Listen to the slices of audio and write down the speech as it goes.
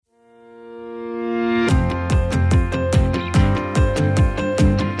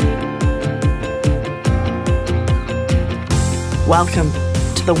Welcome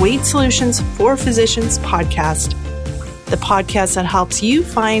to the Weight Solutions for Physicians podcast, the podcast that helps you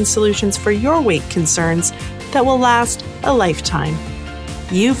find solutions for your weight concerns that will last a lifetime.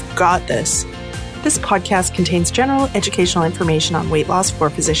 You've got this. This podcast contains general educational information on weight loss for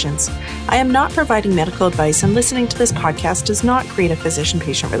physicians. I am not providing medical advice, and listening to this podcast does not create a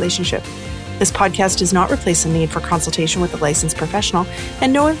physician-patient relationship. This podcast does not replace the need for consultation with a licensed professional,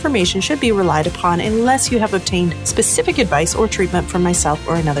 and no information should be relied upon unless you have obtained specific advice or treatment from myself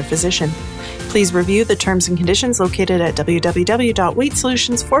or another physician. Please review the terms and conditions located at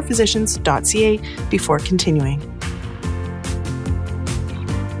www.weightsolutionsforphysicians.ca before continuing.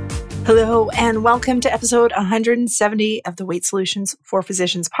 Hello, and welcome to episode 170 of the Weight Solutions for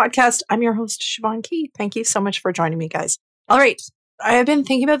Physicians podcast. I'm your host, Siobhan Key. Thank you so much for joining me, guys. All right. I have been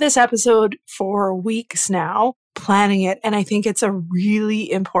thinking about this episode for weeks now, planning it, and I think it's a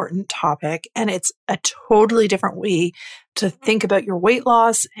really important topic, and it's a totally different way to think about your weight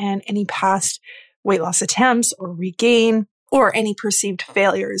loss and any past weight loss attempts or regain or any perceived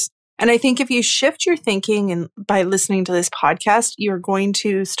failures. And I think if you shift your thinking and by listening to this podcast, you're going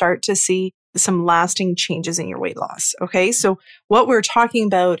to start to see some lasting changes in your weight loss. Okay. So what we're talking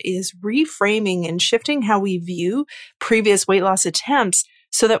about is reframing and shifting how we view previous weight loss attempts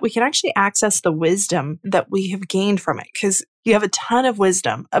so that we can actually access the wisdom that we have gained from it. Because you have a ton of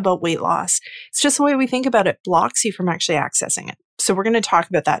wisdom about weight loss. It's just the way we think about it blocks you from actually accessing it. So we're going to talk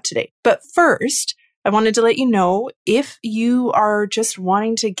about that today. But first, I wanted to let you know if you are just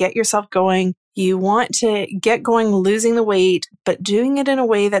wanting to get yourself going, you want to get going losing the weight, but doing it in a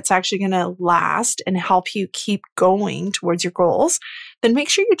way that's actually going to last and help you keep going towards your goals, then make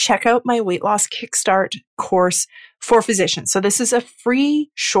sure you check out my weight loss kickstart course for physicians. So this is a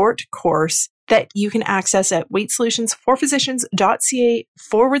free short course that you can access at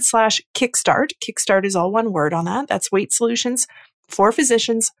weightsolutionsforphysicians.ca/kickstart. Kickstart is all one word on that. That's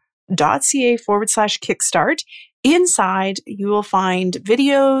weightsolutionsforphysicians.ca/kickstart. Inside, you will find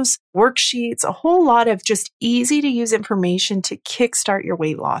videos, worksheets, a whole lot of just easy to use information to kickstart your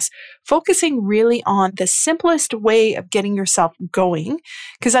weight loss, focusing really on the simplest way of getting yourself going,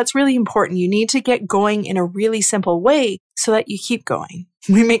 because that's really important. You need to get going in a really simple way so that you keep going.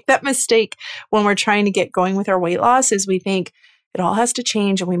 We make that mistake when we're trying to get going with our weight loss is we think it all has to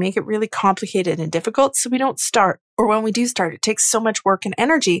change and we make it really complicated and difficult, so we don't start. Or when we do start, it takes so much work and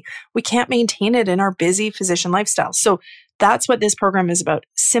energy, we can't maintain it in our busy physician lifestyle. So that's what this program is about.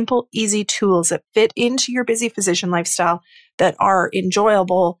 Simple, easy tools that fit into your busy physician lifestyle that are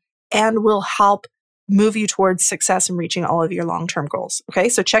enjoyable and will help move you towards success and reaching all of your long-term goals. Okay,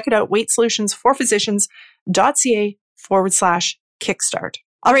 so check it out, weightsolutionsforphysicians.ca/kickstart.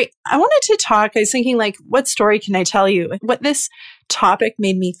 All right. I wanted to talk, I was thinking what story can I tell you? What this topic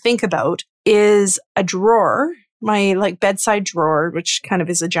made me think about is a drawer, my bedside drawer, which kind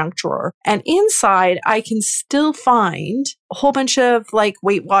of is a junk drawer. And inside I can still find a whole bunch of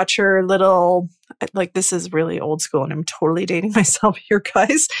Weight Watcher little, this is really old school and I'm totally dating myself here,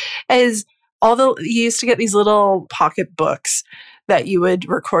 guys, you used to get these little pocket books that you would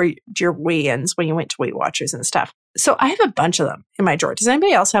record your weigh-ins when you went to Weight Watchers and stuff. So I have a bunch of them in my drawer. Does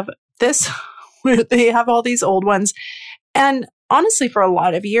anybody else have this? Where they have all these old ones. And honestly, for a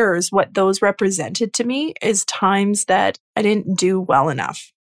lot of years, what those represented to me is times that I didn't do well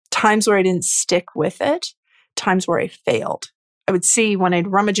enough, times where I didn't stick with it, times where I failed. I would see when I'd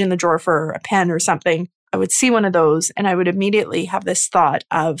rummage in the drawer for a pen or something, I would see one of those and I would immediately have this thought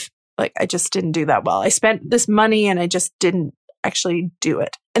of I just didn't do that well. I spent this money and I just didn't actually do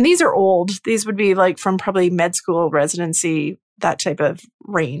it. And these are old. These would be from probably med school, residency, that type of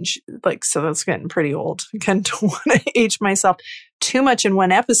range. So that's getting pretty old. I kind of don't want to age myself too much in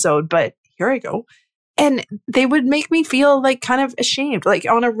one episode, but here I go. And they would make me feel kind of ashamed.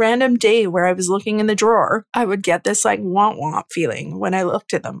 On a random day where I was looking in the drawer, I would get this womp feeling when I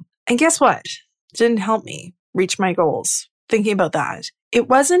looked at them. And guess what? It didn't help me reach my goals. Thinking about that. It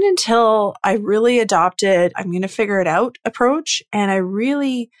wasn't until I really adopted, I'm going to figure it out approach. And I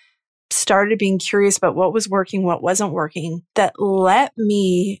really started being curious about what was working, what wasn't working, that let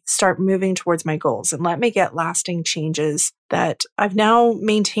me start moving towards my goals and let me get lasting changes that I've now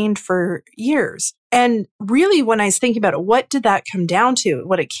maintained for years. And really, when I was thinking about it, what did that come down to?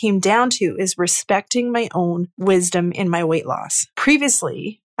 What it came down to is respecting my own wisdom in my weight loss.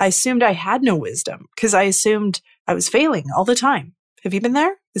 Previously, I assumed I had no wisdom because I assumed I was failing all the time. Have you been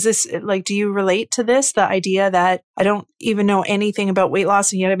there? Is this like, do you relate to this? The idea that I don't even know anything about weight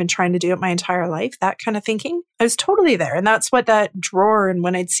loss and yet I've been trying to do it my entire life, that kind of thinking. I was totally there. And that's what that drawer and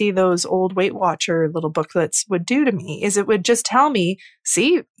when I'd see those old Weight Watcher little booklets would do to me, is it would just tell me,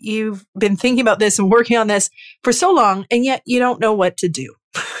 see, you've been thinking about this and working on this for so long, and yet you don't know what to do.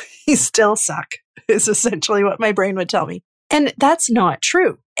 You still suck, is essentially what my brain would tell me. And that's not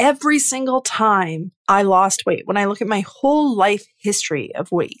true. Every single time I lost weight, when I look at my whole life history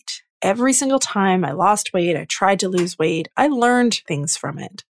of weight, every single time I lost weight, I tried to lose weight, I learned things from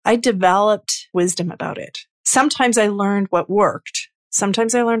it. I developed wisdom about it. Sometimes I learned what worked.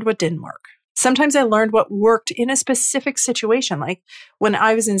 Sometimes I learned what didn't work. Sometimes I learned what worked in a specific situation. Like when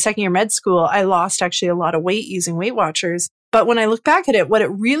I was in second year med school, I lost actually a lot of weight using Weight Watchers. But when I look back at it, what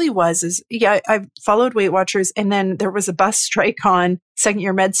it really was is, I followed Weight Watchers, and then there was a bus strike on second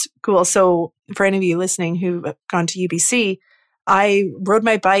year med school. So for any of you listening who've gone to UBC, I rode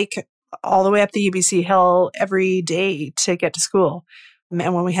my bike all the way up the UBC hill every day to get to school.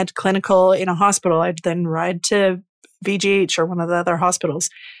 And when we had clinical in a hospital, I'd then ride to VGH or one of the other hospitals.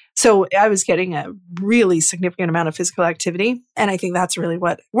 So I was getting a really significant amount of physical activity. And I think that's really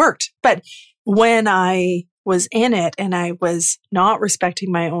what worked. But when I was in it and I was not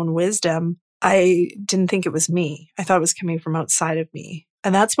respecting my own wisdom, I didn't think it was me. I thought it was coming from outside of me.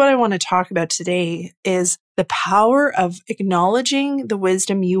 And that's what I want to talk about today, is the power of acknowledging the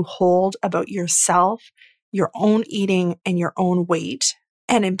wisdom you hold about yourself, your own eating, and your own weight,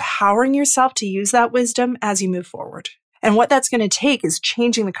 and empowering yourself to use that wisdom as you move forward. And what that's going to take is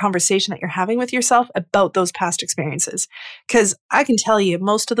changing the conversation that you're having with yourself about those past experiences. Because I can tell you,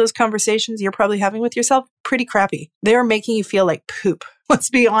 most of those conversations you're probably having with yourself, pretty crappy. They're making you feel like poop.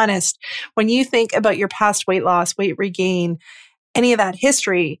 Let's be honest. When you think about your past weight loss, weight regain, any of that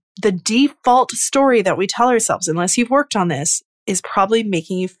history, the default story that we tell ourselves, unless you've worked on this, is probably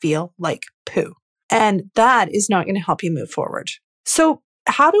making you feel like poo. And that is not going to help you move forward. So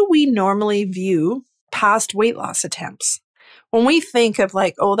how do we normally view past weight loss attempts? When we think of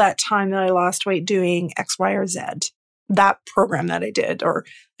like, oh, that time that I lost weight doing X, Y, or Z, that program that I did, or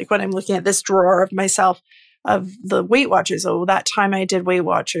like when I'm looking at this drawer of myself of the Weight Watchers, oh, that time I did Weight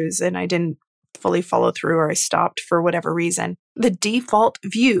Watchers and I didn't fully follow through or I stopped for whatever reason. The default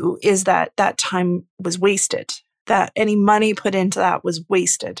view is that that time was wasted, that any money put into that was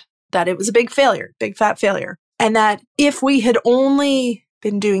wasted, that it was a big failure, big fat failure. And that if we had only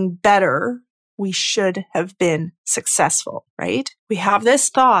been doing better, we should have been successful, right? We have this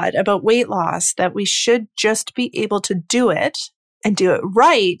thought about weight loss that we should just be able to do it and do it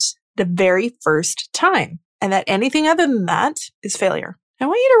right the very first time. And that anything other than that is failure. I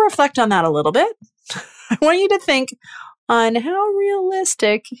want you to reflect on that a little bit. I want you to think on how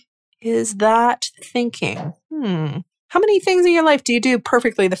realistic is that thinking? How many things in your life do you do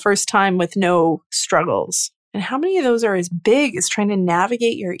perfectly the first time with no struggles? And how many of those are as big as trying to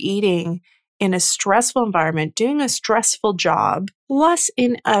navigate your eating in a stressful environment, doing a stressful job, plus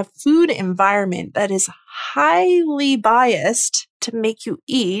in a food environment that is highly biased to make you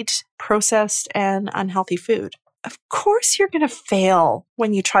eat processed and unhealthy food? Of course, you're going to fail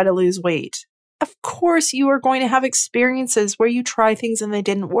when you try to lose weight. Of course, you are going to have experiences where you try things and they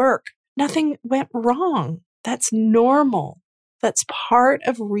didn't work. Nothing went wrong. That's normal. That's part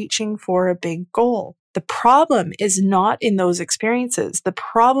of reaching for a big goal. The problem is not in those experiences. The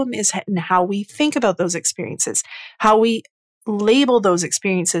problem is in how we think about those experiences, how we label those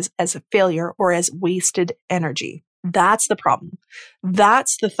experiences as a failure or as wasted energy. That's the problem.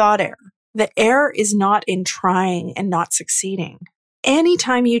 That's the thought error. The error is not in trying and not succeeding.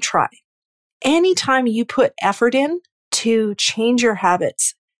 Anytime you try, anytime you put effort in to change your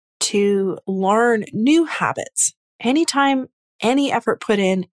habits, to learn new habits, anytime any effort put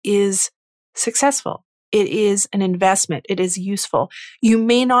in is successful. It is an investment. It is useful. You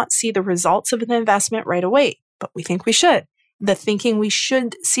may not see the results of an investment right away, but we think we should. The thinking we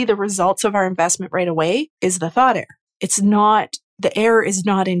should see the results of our investment right away is the thought error. The error is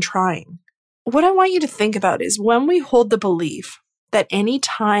not in trying. What I want you to think about is when we hold the belief that any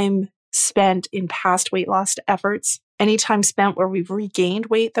time spent in past weight loss efforts, any time spent where we've regained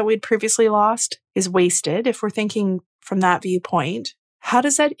weight that we'd previously lost is wasted, if we're thinking from that viewpoint, how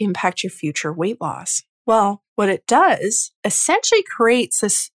does that impact your future weight loss? Well, what it does essentially creates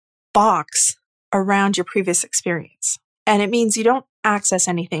this box around your previous experience. And it means you don't access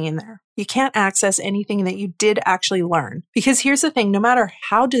anything in there. You can't access anything that you did actually learn. Because here's the thing, no matter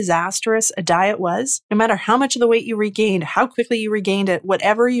how disastrous a diet was, no matter how much of the weight you regained, how quickly you regained it,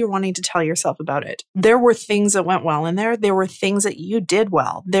 whatever you're wanting to tell yourself about it, there were things that went well in there. There were things that you did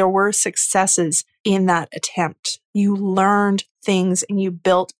well. There were successes in that attempt. You learned things and you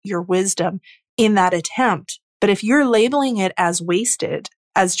built your wisdom in that attempt. But if you're labeling it as wasted,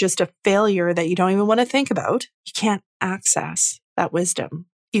 as just a failure that you don't even want to think about, you can't access that wisdom.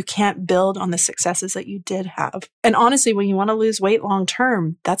 You can't build on the successes that you did have. And honestly, when you want to lose weight long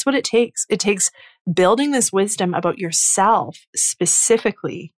term, that's what it takes. It takes building this wisdom about yourself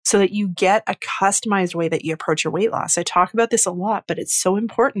specifically so that you get a customized way that you approach your weight loss. I talk about this a lot, but it's so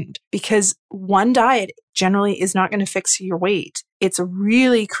important because one diet generally is not going to fix your weight. It's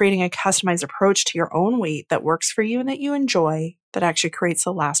really creating a customized approach to your own weight that works for you and that you enjoy, that actually creates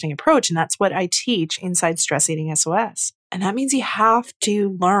a lasting approach. And that's what I teach inside Stress Eating SOS. And that means you have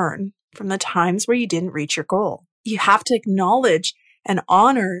to learn from the times where you didn't reach your goal. You have to acknowledge and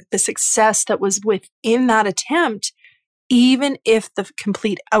honor the success that was within that attempt, even if the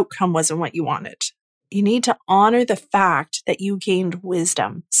complete outcome wasn't what you wanted. You need to honor the fact that you gained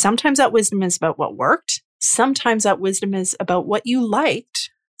wisdom. Sometimes that wisdom is about what worked. Sometimes that wisdom is about what you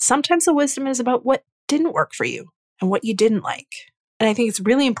liked. Sometimes the wisdom is about what didn't work for you and what you didn't like. And I think it's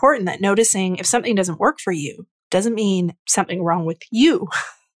really important that noticing if something doesn't work for you doesn't mean something wrong with you.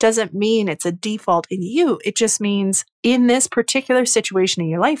 Doesn't mean it's a default in you. It just means in this particular situation in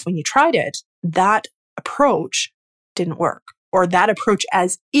your life, when you tried it, that approach didn't work, or that approach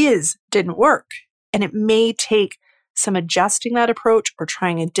as is didn't work. And it may take some adjusting that approach or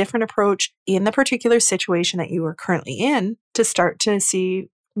trying a different approach in the particular situation that you are currently in to start to see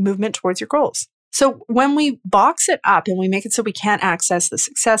movement towards your goals. So when we box it up and we make it so we can't access the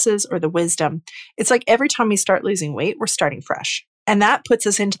successes or the wisdom, it's like every time we start losing weight, we're starting fresh. And that puts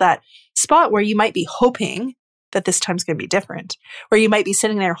us into that spot where you might be hoping that this time's going to be different, where you might be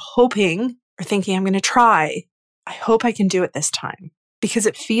sitting there hoping or thinking, I'm going to try. I hope I can do it this time, because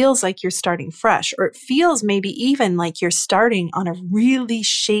it feels like you're starting fresh, or it feels maybe even like you're starting on a really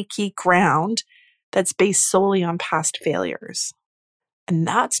shaky ground that's based solely on past failures. And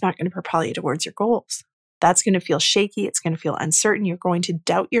that's not going to propel you towards your goals. That's going to feel shaky. It's going to feel uncertain. You're going to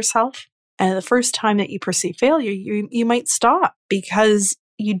doubt yourself. And the first time that you perceive failure, you might stop because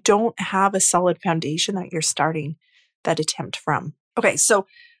you don't have a solid foundation that you're starting that attempt from. Okay, so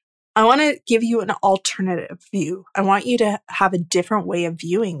I want to give you an alternative view. I want you to have a different way of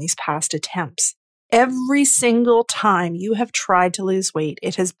viewing these past attempts. Every single time you have tried to lose weight,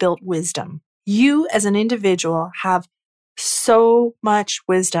 it has built wisdom. You as an individual have so much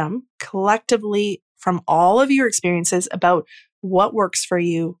wisdom collectively from all of your experiences about what works for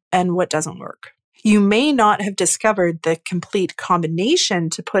you and what doesn't work. You may not have discovered the complete combination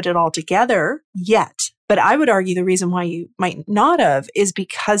to put it all together yet, but I would argue the reason why you might not have is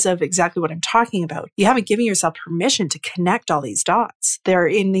because of exactly what I'm talking about. You haven't given yourself permission to connect all these dots. They're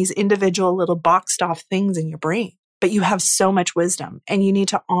in these individual little boxed off things in your brain, but you have so much wisdom and you need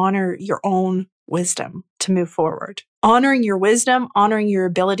to honor your own wisdom to move forward. Honoring your wisdom, honoring your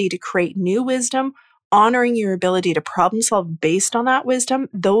ability to create new wisdom, honoring your ability to problem solve based on that wisdom,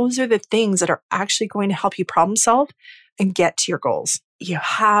 those are the things that are actually going to help you problem solve and get to your goals. You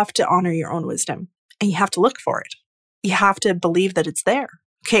have to honor your own wisdom and you have to look for it. You have to believe that it's there.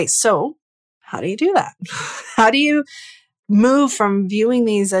 Okay, so how do you do that? How do you move from viewing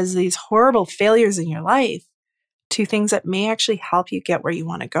these as these horrible failures in your life to things that may actually help you get where you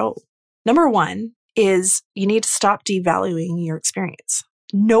want to go? Number one is you need to stop devaluing your experience.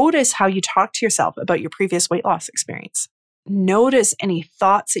 Notice how you talk to yourself about your previous weight loss experience. Notice any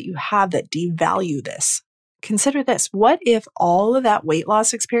thoughts that you have that devalue this. Consider this. What if all of that weight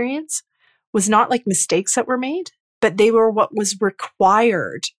loss experience was not like mistakes that were made, but they were what was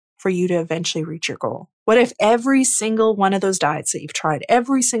required for you to eventually reach your goal? What if every single one of those diets that you've tried,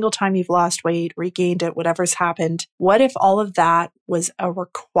 every single time you've lost weight, regained it, whatever's happened, what if all of that was a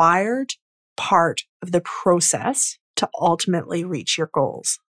required part of the process to ultimately reach your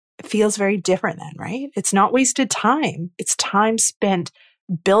goals? It feels very different then, right? It's not wasted time. It's time spent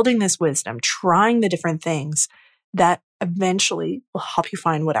building this wisdom, trying the different things that eventually will help you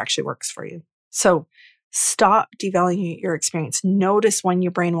find what actually works for you. So stop devaluing your experience. Notice when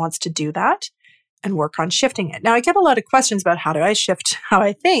your brain wants to do that and work on shifting it. Now, I get a lot of questions about how do I shift how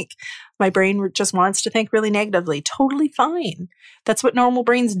I think? My brain just wants to think really negatively. Totally fine. That's what normal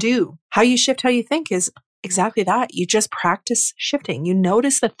brains do. How you shift how you think is exactly that. You just practice shifting. You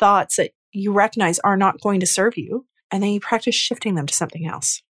notice the thoughts that you recognize are not going to serve you, and then you practice shifting them to something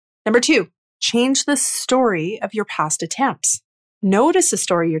else. Number two, change the story of your past attempts. Notice the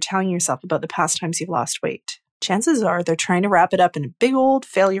story you're telling yourself about the past times you've lost weight. Chances are they're trying to wrap it up in a big old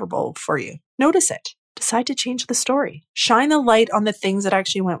failure bowl for you. Notice it. Decide to change the story. Shine the light on the things that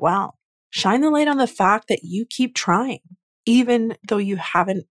actually went well. Shine the light on the fact that you keep trying, even though you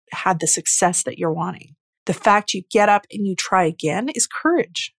haven't had the success that you're wanting. The fact you get up and you try again is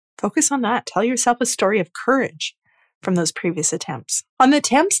courage. Focus on that. Tell yourself a story of courage from those previous attempts. On the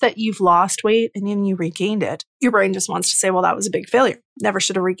attempts that you've lost weight and then you regained it, your brain just wants to say, well, that was a big failure. Never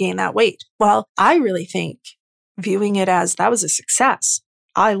should have regained that weight. Well, I really think viewing it as that was a success.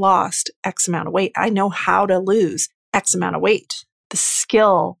 I lost X amount of weight. I know how to lose X amount of weight. The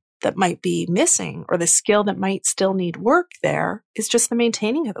skill that might be missing or the skill that might still need work there is just the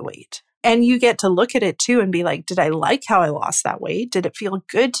maintaining of the weight. And you get to look at it too and be like, did I like how I lost that weight? Did it feel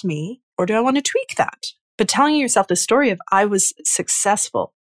good to me? Or do I want to tweak that? But telling yourself the story of I was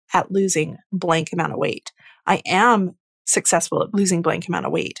successful at losing blank amount of weight. I am successful at losing blank amount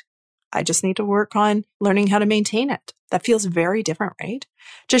of weight. I just need to work on learning how to maintain it. That feels very different, right?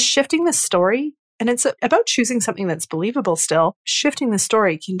 Just shifting the story, and it's about choosing something that's believable still. Shifting the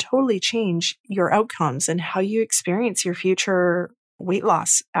story can totally change your outcomes and how you experience your future weight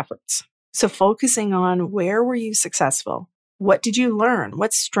loss efforts. So focusing on where were you successful? What did you learn?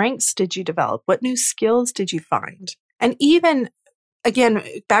 What strengths did you develop? What new skills did you find? And even, again,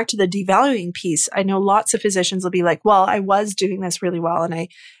 back to the devaluing piece, I know lots of physicians will be like, well, I was doing this really well and I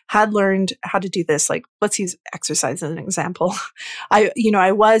had learned how to do this. Like, let's use exercise as an example. I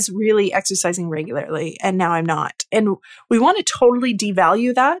was really exercising regularly and now I'm not. And we want to totally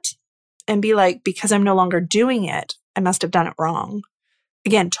devalue that and be like, because I'm no longer doing it, I must have done it wrong.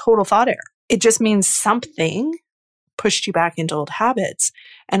 Again, total thought error. It just means something pushed you back into old habits.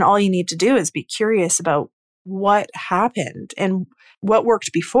 And all you need to do is be curious about what happened and what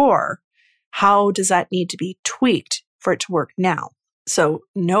worked before. How does that need to be tweaked for it to work now? So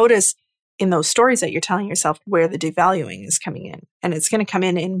notice in those stories that you're telling yourself where the devaluing is coming in. And it's going to come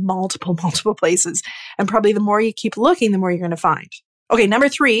in multiple places. And probably the more you keep looking, the more you're going to find. Okay, number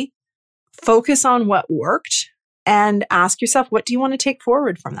 3, focus on what worked and ask yourself, what do you want to take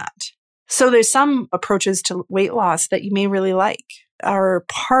forward from that? So there's some approaches to weight loss that you may really like, or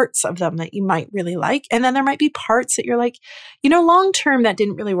parts of them that you might really like. And then there might be parts that you're like, long-term that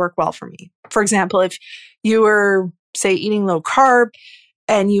didn't really work well for me. For example, if you were, say, eating low carb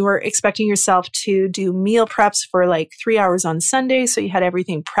and you were expecting yourself to do meal preps for like 3 hours on Sunday, so you had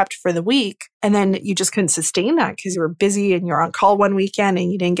everything prepped for the week, and then you just couldn't sustain that because you were busy and you're on call one weekend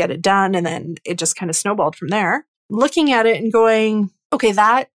and you didn't get it done, and then it just kind of snowballed from there. Looking at it and going, okay,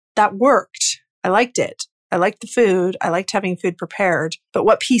 that worked. I liked it. I liked the food. I liked having food prepared. But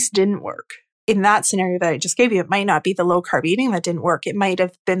what piece didn't work? In that scenario that I just gave you, it might not be the low carb eating that didn't work. It might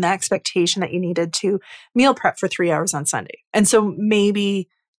have been the expectation that you needed to meal prep for 3 hours on Sunday. And so maybe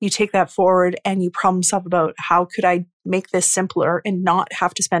you take that forward and you problem solve about how could I make this simpler and not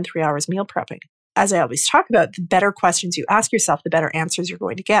have to spend 3 hours meal prepping. As I always talk about, the better questions you ask yourself, the better answers you're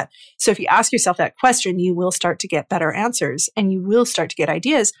going to get. So if you ask yourself that question, you will start to get better answers and you will start to get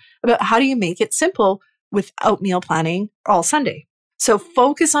ideas about how do you make it simple without meal planning all Sunday. So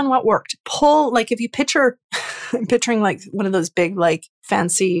focus on what worked. Pull, like if you I'm picturing like one of those big, like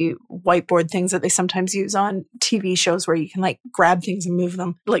fancy whiteboard things that they sometimes use on TV shows where you can like grab things and move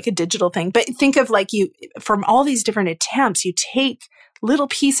them like a digital thing. But think of like from all these different attempts, you take little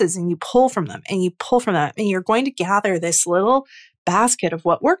pieces and you pull from them and you pull from them and you're going to gather this little basket of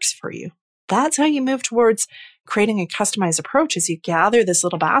what works for you. That's how you move towards creating a customized approach, is you gather this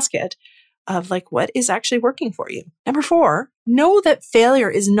little basket of like what is actually working for you. Number 4, know that failure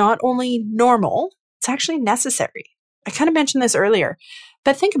is not only normal, it's actually necessary. I kind of mentioned this earlier,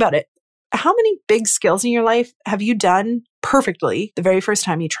 but think about it. How many big skills in your life have you done perfectly the very first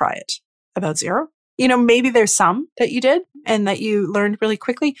time you try it? About 0? Maybe there's some that you did and that you learned really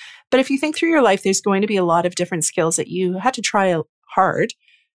quickly. But if you think through your life, there's going to be a lot of different skills that you had to try hard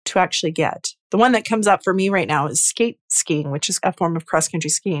to actually get. The one that comes up for me right now is skate skiing, which is a form of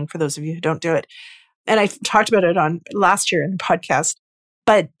cross-country skiing for those of you who don't do it. And I talked about it on last year in the podcast,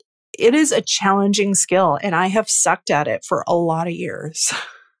 but it is a challenging skill and I have sucked at it for a lot of years.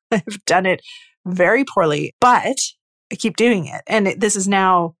 I've done it very poorly, but I keep doing it. And this is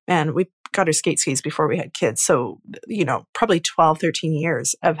now, we got our skate skis before we had kids. So, probably 12, 13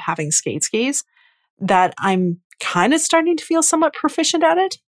 years of having skate skis that I'm kind of starting to feel somewhat proficient at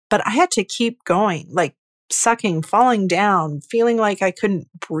it. But I had to keep going, like sucking, falling down, feeling like I couldn't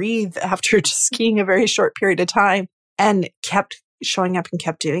breathe after just skiing a very short period of time, and kept showing up and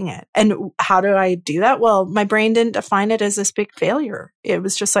kept doing it. And how do I do that? Well, my brain didn't define it as this big failure. It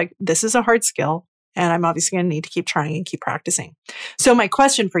was just like, this is a hard skill. And I'm obviously going to need to keep trying and keep practicing. So my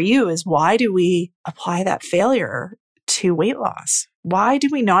question for you is, why do we apply that failure to weight loss? Why do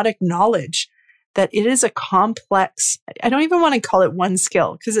we not acknowledge that it is a complex, I don't even want to call it one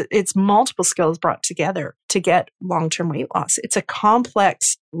skill because it's multiple skills brought together to get long-term weight loss. It's a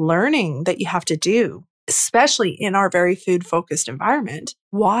complex learning that you have to do, especially in our very food-focused environment.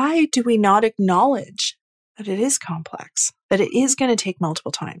 Why do we not acknowledge that it is complex, that it is going to take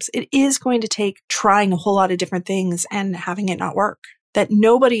multiple times? It is going to take trying a whole lot of different things and having it not work. That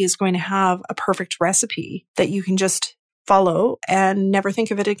nobody is going to have a perfect recipe that you can just follow and never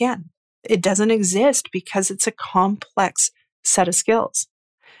think of it again. It doesn't exist because it's a complex set of skills.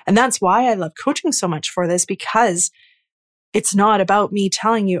 And that's why I love coaching so much for this, because it's not about me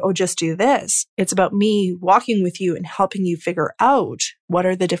telling you, oh, just do this. It's about me walking with you and helping you figure out what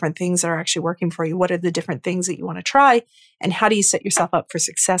are the different things that are actually working for you. What are the different things that you want to try? And how do you set yourself up for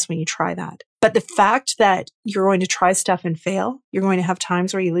success when you try that? But the fact that you're going to try stuff and fail, you're going to have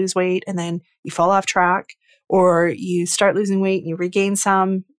times where you lose weight and then you fall off track, or you start losing weight and you regain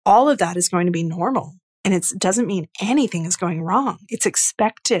some, all of that is going to be normal. And it doesn't mean anything is going wrong. It's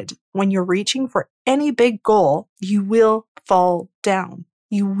expected. When you're reaching for any big goal, you will fall down.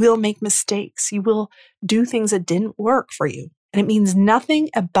 You will make mistakes. You will do things that didn't work for you. And it means nothing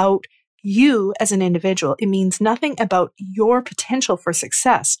about you as an individual. It means nothing about your potential for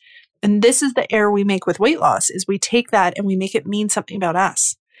success. And this is the error we make with weight loss, is we take that and we make it mean something about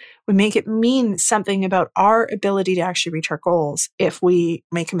us. We make it mean something about our ability to actually reach our goals if we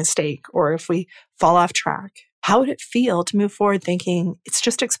make a mistake or if we fall off track. How would it feel to move forward thinking it's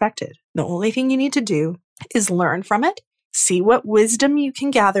just expected? The only thing you need to do is learn from it, see what wisdom you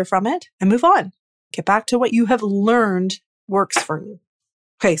can gather from it, and move on. Get back to what you have learned works for you.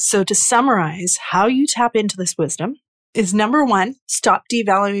 Okay, so to summarize, how you tap into this wisdom is number one, stop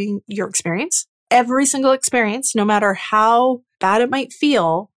devaluing your experience. Every single experience, no matter how bad it might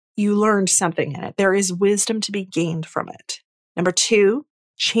feel, you learned something in it. There is wisdom to be gained from it. Number two,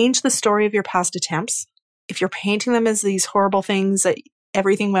 change the story of your past attempts. If you're painting them as these horrible things that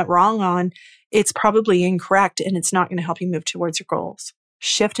everything went wrong on, it's probably incorrect and it's not going to help you move towards your goals.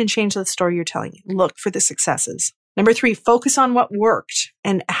 Shift and change the story you're telling. Look for the successes. Number three, focus on what worked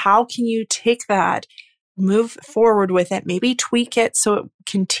and how can you take that, move forward with it, maybe tweak it so it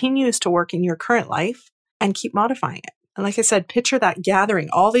continues to work in your current life and keep modifying it. And like I said, picture that gathering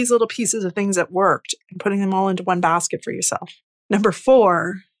all these little pieces of things that worked and putting them all into one basket for yourself. Number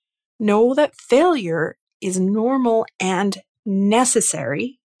four, know that failure is normal and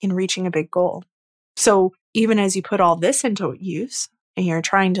necessary in reaching a big goal. So even as you put all this into use and you're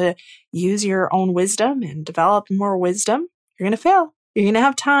trying to use your own wisdom and develop more wisdom, you're going to fail. You're going to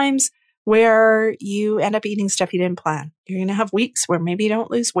have times where you end up eating stuff you didn't plan. You're going to have weeks where maybe you don't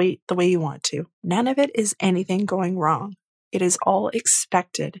lose weight the way you want to. None of it is anything going wrong. It is all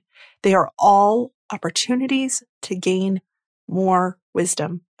expected. They are all opportunities to gain more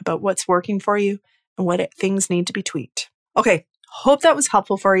wisdom about what's working for you and what things need to be tweaked. Okay, hope that was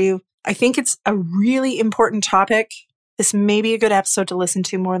helpful for you. I think it's a really important topic. This may be a good episode to listen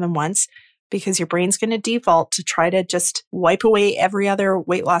to more than once, because your brain's going to default to try to just wipe away every other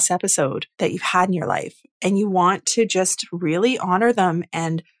weight loss episode that you've had in your life. And you want to just really honor them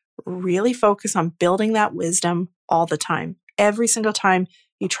and really focus on building that wisdom all the time. Every single time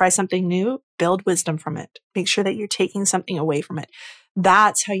you try something new, build wisdom from it. Make sure that you're taking something away from it.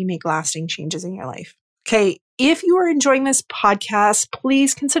 That's how you make lasting changes in your life. Okay, if you are enjoying this podcast,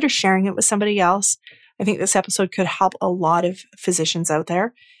 please consider sharing it with somebody else. I think this episode could help a lot of physicians out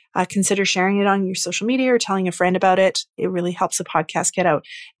there. Consider sharing it on your social media or telling a friend about it. It really helps the podcast get out.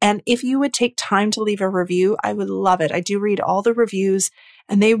 And if you would take time to leave a review, I would love it. I do read all the reviews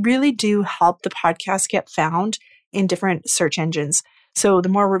and they really do help the podcast get found in different search engines. So the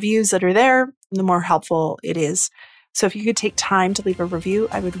more reviews that are there, the more helpful it is. So if you could take time to leave a review,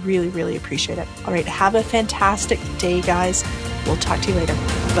 I would really, really appreciate it. All right. Have a fantastic day, guys. We'll talk to you later.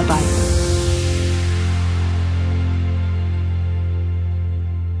 Bye-bye.